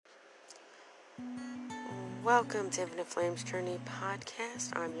Welcome to Infinite Flames Journey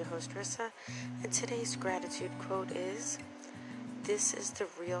podcast. I'm your host, Rissa, and today's gratitude quote is, "This is the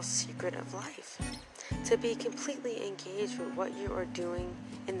real secret of life. To be completely engaged with what you are doing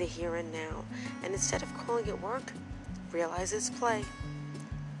in the here and now, and instead of calling it work, realize it's play."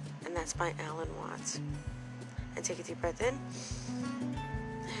 And that's by Alan Watts. And take a deep breath in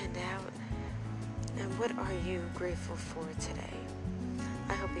and out. And what are you grateful for today?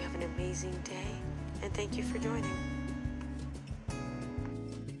 I hope you have an amazing day, and thank you for joining.